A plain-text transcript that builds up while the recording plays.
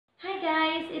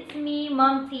guys, it's me,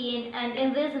 Mom Teen, and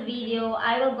in this video,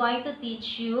 I will going to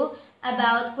teach you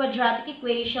about quadratic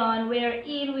equation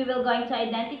wherein we will going to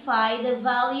identify the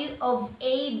value of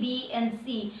a, b, and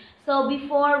c. So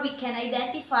before we can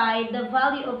identify the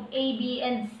value of a, b,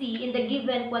 and c in the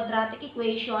given quadratic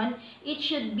equation, it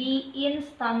should be in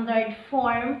standard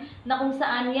form na kung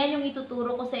saan yan yung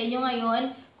ituturo ko sa inyo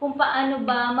ngayon kung paano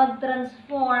ba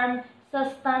mag-transform sa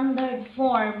standard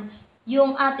form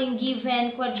yung ating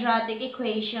given quadratic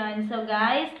equation. So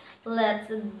guys, let's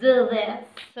do this.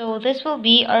 So this will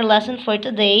be our lesson for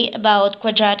today about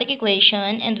quadratic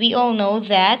equation, and we all know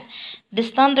that the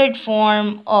standard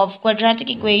form of quadratic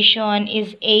equation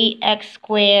is ax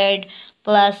squared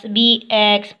plus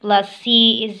bx plus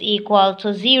c is equal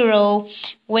to 0,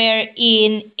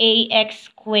 wherein ax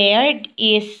squared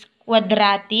is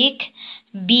quadratic,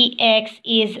 bx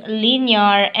is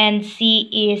linear, and c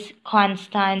is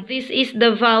constant. This is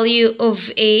the value of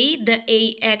a, the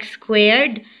ax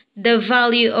squared. The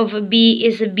value of b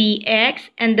is bx,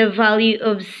 and the value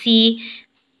of c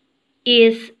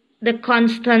is the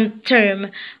constant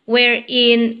term,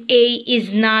 wherein a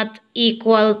is not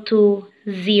equal to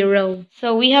 0.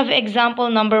 So we have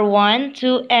example number 1,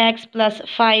 2x plus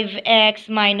 5x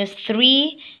minus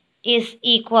 3 is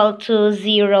equal to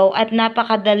 0. At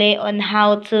napakadali on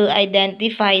how to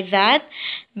identify that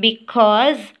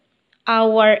because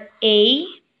our a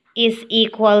is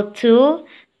equal to,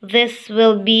 this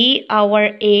will be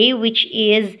our a, which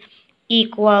is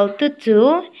equal to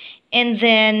 2. And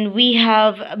then we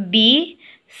have b,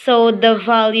 so the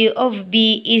value of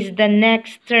b is the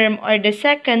next term or the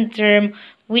second term,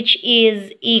 which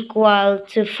is equal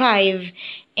to 5.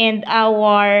 And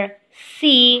our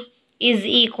c is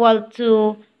equal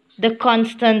to the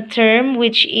constant term,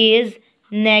 which is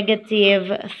negative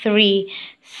 3.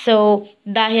 So,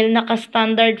 dahil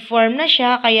naka-standard form na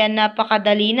siya, kaya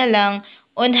napakadali na lang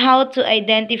on how to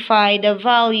identify the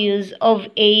values of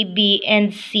a, b,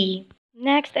 and c.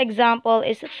 Next example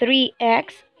is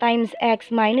 3x times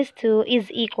x minus 2 is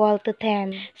equal to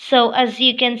 10. So, as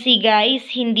you can see guys,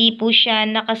 hindi po siya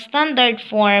naka-standard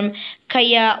form,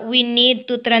 kaya we need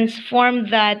to transform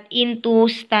that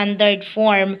into standard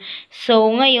form. So,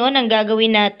 ngayon, ang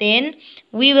gagawin natin,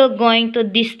 we will going to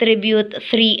distribute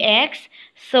 3x.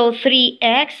 So,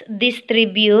 3x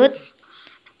distribute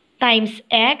times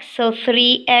x. So,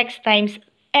 3x times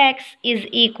x is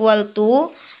equal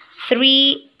to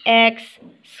 3x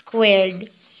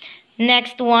squared.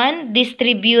 Next one,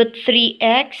 distribute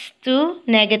 3x to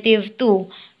negative 2.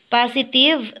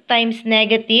 Positive times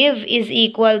negative is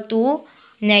equal to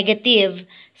negative.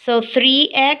 So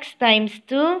 3x times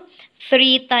 2,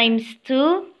 3 times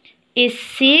 2 is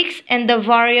 6, and the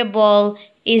variable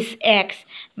is x.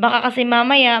 Baka kasi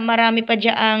mamaya marami pa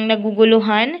dyaang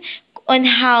naguguluhan on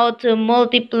how to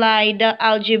multiply the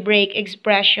algebraic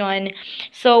expression.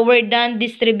 So we're done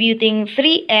distributing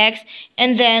 3x,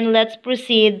 and then let's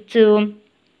proceed to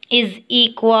is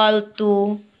equal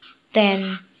to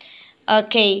 10.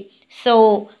 Okay,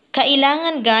 so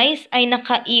kailangan guys ay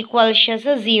naka-equal siya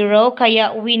sa 0,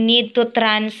 kaya we need to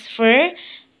transfer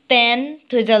 10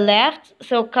 to the left.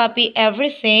 So copy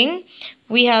everything.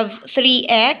 We have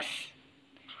 3x.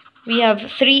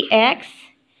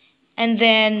 And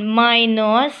then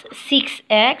minus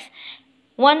 6x.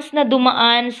 Once na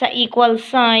dumaan sa equal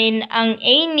sign ang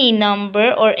any number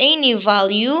or any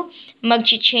value,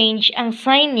 mag-change ang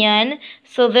sign yan.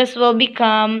 So this will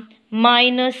become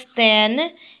minus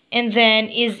 10 and then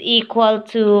is equal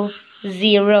to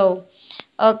 0.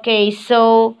 Okay,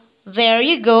 so there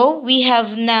you go. We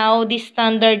have now the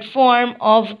standard form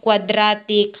of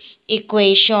quadratic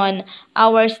equation.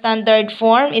 Our standard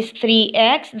form is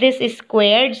 3x. This is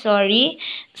squared, sorry.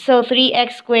 So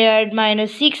 3x squared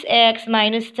minus 6x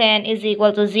minus 10 is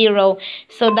equal to 0.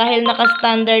 So dahil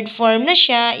naka-standard form na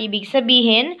siya, ibig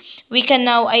sabihin, we can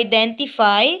now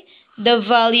identify the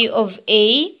value of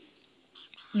a,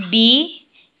 b,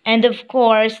 and of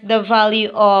course, the value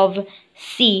of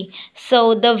c.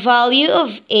 So, the value of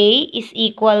a is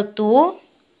equal to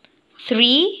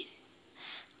 3.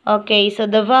 Okay, so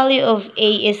the value of a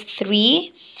is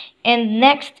 3. And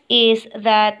next is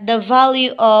that the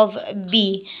value of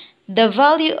b. The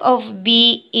value of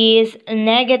b is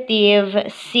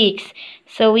negative 6.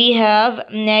 So, we have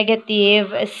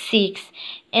negative 6.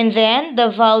 And then, the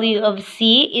value of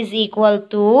c is equal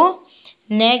to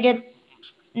negative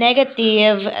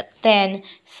 10.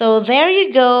 So there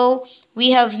you go.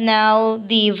 We have now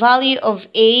the value of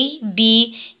a,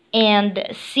 b, and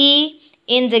c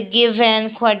in the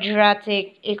given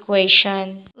quadratic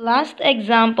equation. Last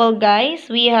example guys,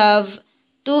 we have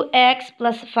 2x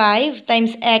plus 5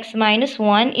 times x minus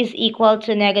 1 is equal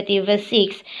to negative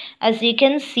 6. As you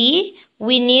can see,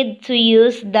 we need to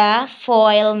use the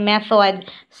FOIL method.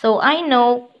 So I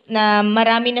know na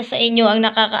marami na sa inyo ang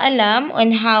nakakaalam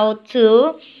on how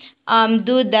to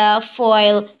do the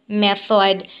FOIL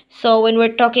method. So when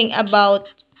we're talking about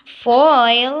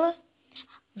FOIL,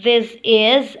 this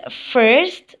is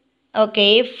first,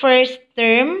 okay, first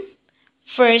term.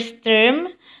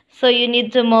 So you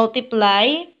need to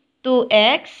multiply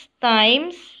 2x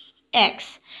times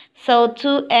x. So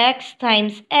 2x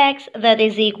times x, that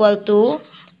is equal to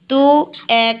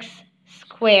 2x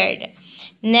squared.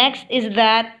 Next is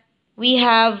that we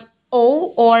have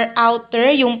O or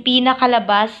outer, yung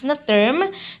pinakalabas na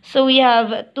term. So we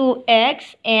have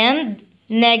 2x and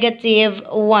negative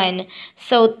 1.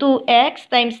 So 2x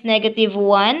times negative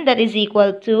 1, that is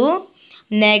equal to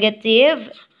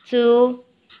negative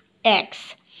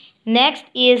 2x. Next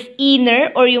is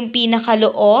inner or yung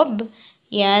pinakaloob.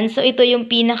 Yan. So ito yung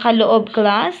pinakaloob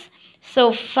class.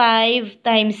 So 5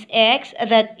 times x,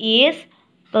 that is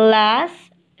plus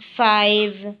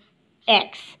 5x.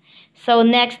 So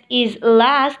next is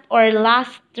last or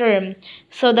last term.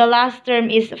 So the last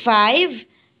term is 5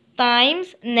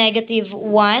 times negative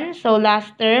 1. So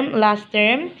last term.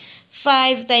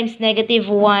 5 times negative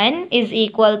 1 is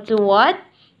equal to what?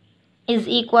 Is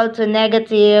equal to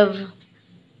negative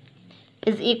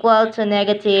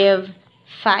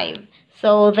 5.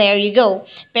 So there you go.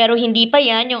 Pero hindi pa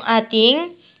yan yung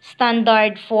ating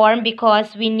standard form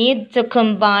because we need to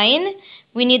combine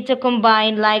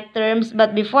like terms,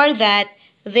 but before that,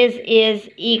 this is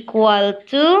equal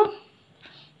to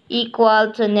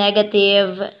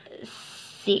negative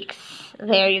 6.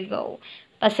 There you go.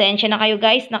 Pasensya na kayo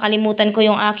guys, nakalimutan ko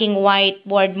yung aking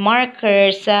whiteboard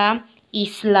marker sa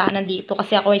isla. Nandito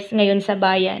kasi ako ngayon sa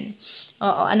bayan.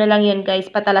 Oo, ano lang yun guys,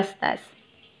 patalastas.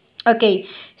 Okay,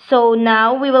 so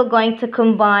now we will going to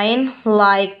combine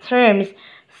like terms.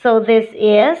 So this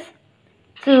is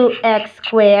 2x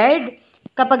squared.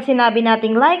 Kapag sinabi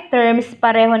nating like terms,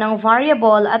 pareho ng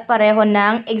variable at pareho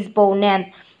ng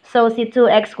exponent. So si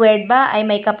 2x squared ba ay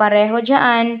may kapareho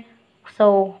dyan?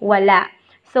 So wala.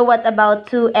 So what about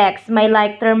 2x? May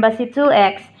like term ba si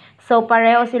 2x? So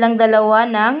pareho silang dalawa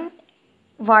ng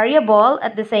variable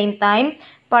at the same time.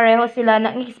 Pareho sila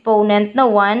ng exponent na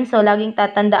 1. So laging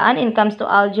tatandaan, in comes to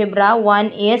algebra,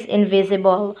 1 is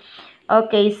invisible.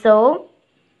 Okay, so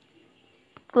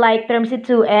like term si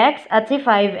 2x at si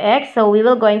 5x. So we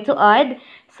will going to add.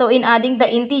 So in adding the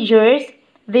integers,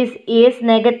 this is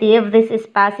negative, this is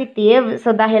positive.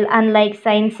 So dahil unlike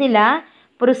sign sila,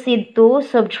 proceed to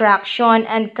subtraction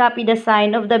and copy the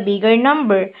sign of the bigger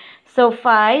number. So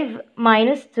 5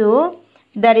 minus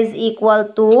 2, that is equal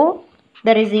to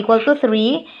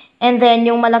 3. And then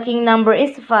yung malaking number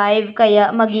is 5,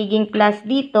 kaya magiging plus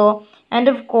dito. And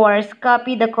of course,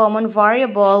 copy the common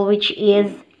variable which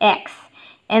is x.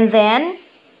 And then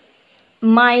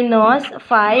minus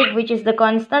 5, which is the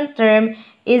constant term,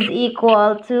 is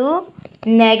equal to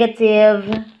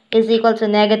negative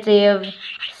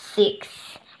 6.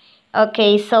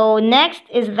 Okay, so next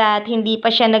is that hindi pa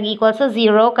siya nag-equal sa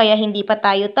 0, kaya hindi pa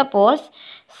tayo tapos.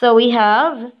 So we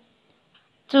have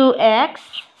 2x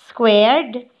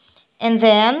squared and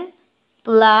then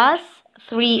plus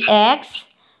 3x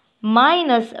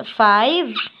minus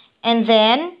 5 and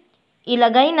then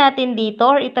ilagay natin dito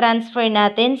or i-transfer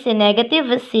natin si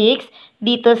negative 6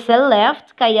 dito sa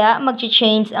left, kaya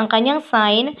mag-change ang kanyang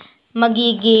sign,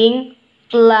 magiging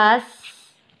plus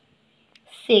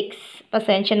 6.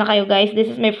 Pasensya na kayo guys,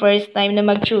 this is my first time na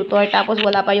mag-tutor tapos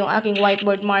wala pa yung aking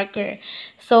whiteboard marker.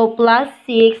 So plus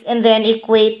 6 and then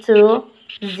equate to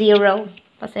 0.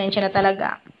 Pasensya na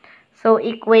talaga. So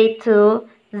equate to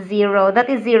 0. That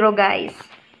is 0 guys.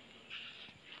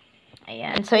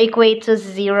 Ayan. So, equate to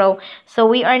 0. So,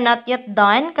 we are not yet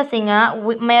done kasi nga,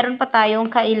 meron pa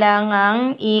tayong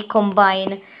kailangang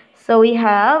i-combine. So, we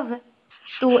have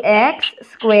 2x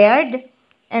squared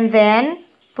and then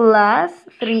plus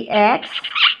 3x.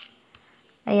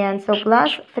 Ayan. So,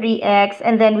 plus 3x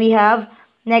and then we have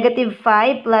negative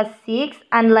 5 plus 6.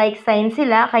 Unlike sign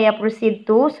sila, kaya proceed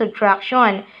to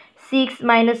subtraction. 6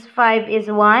 minus 5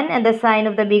 is 1 and the sign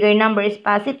of the bigger number is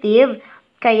positive.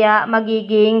 Kaya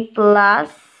magiging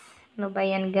plus, ano ba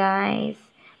yan guys?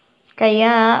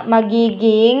 Kaya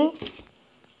magiging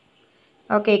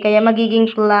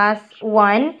plus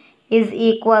 1 is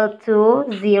equal to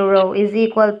 0.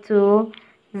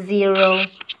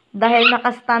 Dahil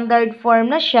naka-standard form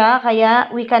na siya, kaya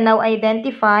we can now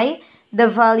identify the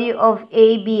value of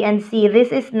A, B, and C.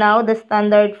 This is now the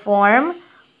standard form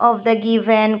of the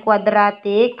given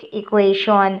quadratic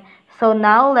equation. So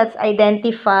now let's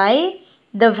identify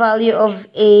the value of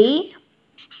A,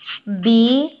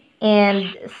 B,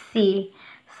 and C.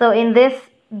 So in this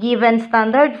given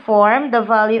standard form, the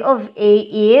value of A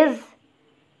is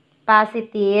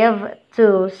positive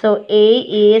 2. So A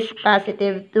is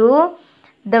positive 2.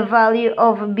 The value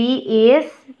of B is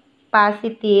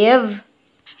positive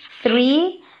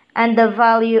 3. And the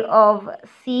value of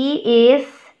C is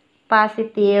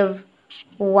positive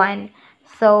 1.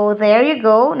 So, there you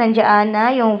go. Nandiyan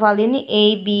na yung value ni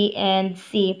A, B, and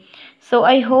C. So,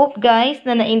 I hope guys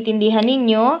na naintindihan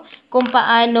ninyo kung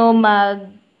paano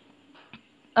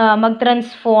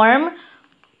mag-transform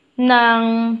ng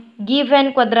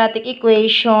given quadratic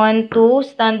equation to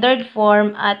standard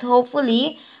form at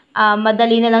hopefully,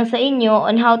 madali na lang sa inyo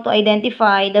on how to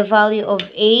identify the value of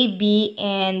A, B,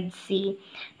 and C.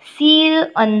 See you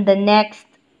on the next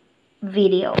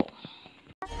video.